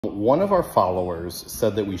One of our followers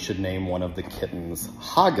said that we should name one of the kittens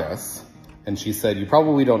Haggis, and she said, you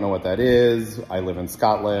probably don't know what that is. I live in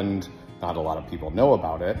Scotland. Not a lot of people know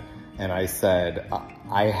about it. And I said,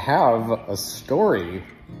 I have a story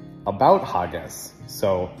about haggis.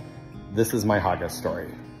 So this is my haggis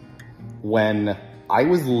story. When I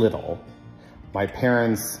was little, my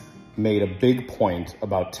parents made a big point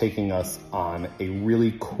about taking us on a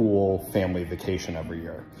really cool family vacation every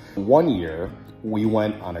year. One year, we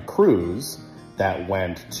went on a cruise that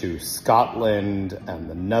went to Scotland and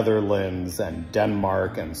the Netherlands and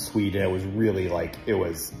Denmark and Sweden. It was really like, it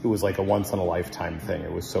was like a once in a lifetime thing.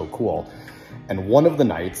 It was so cool. And one of the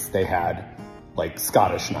nights they had like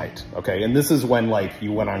Scottish night, okay? And this is when like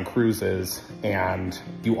you went on cruises and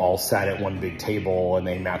you all sat at one big table and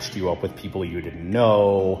they matched you up with people you didn't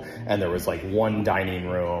know. And there was like one dining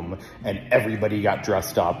room and everybody got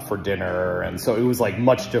dressed up for dinner. And so it was like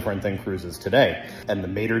much different than cruises today. And the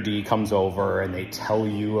maitre d' comes over and they tell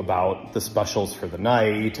you about the specials for the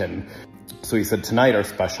night. And so he said, tonight our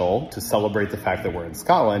special to celebrate the fact that we're in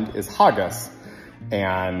Scotland is haggis.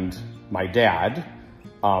 And my dad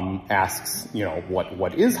asks, you know,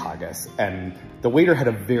 what is haggis? And the waiter had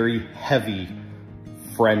a very heavy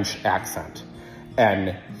French accent.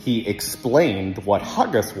 And he explained what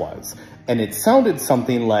haggis was. And it sounded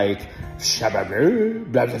something like,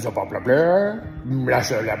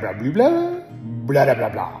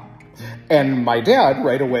 and my dad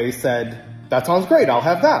right away said, that sounds great, I'll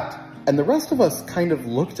have that. And the rest of us kind of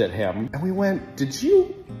looked at him and we went, did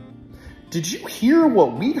you hear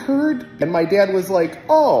what we heard? And my dad was like,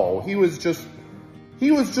 oh, he was just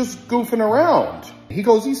goofing around. He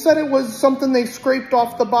goes, he said it was something they scraped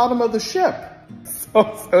off the bottom of the ship. So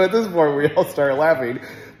at this point, we all started laughing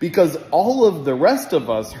because all of the rest of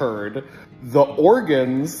us heard the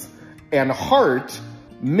organs and heart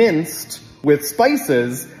minced with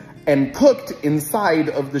spices and cooked inside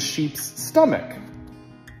of the sheep's stomach.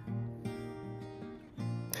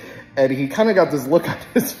 And he kind of got this look on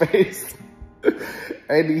his face.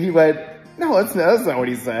 And he went, no, that's not what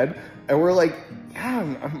he said. And we're like, yeah,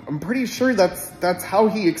 I'm pretty sure that's how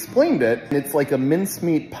he explained it. And it's like a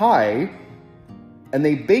mincemeat pie, and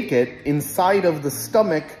they bake it inside of the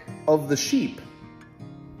stomach of the sheep.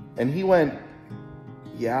 And he went,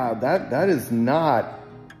 yeah, that is not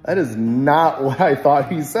what I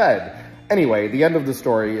thought he said. Anyway, the end of the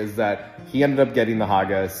story is that he ended up getting the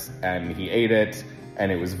haggis and he ate it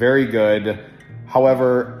and it was very good.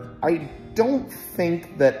 However, I don't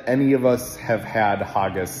think that any of us have had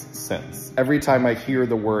haggis since. Every time I hear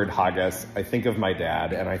the word haggis, I think of my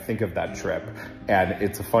dad and I think of that trip, and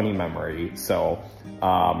it's a funny memory. So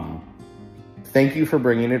thank you for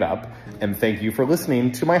bringing it up, and thank you for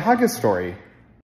listening to my haggis story.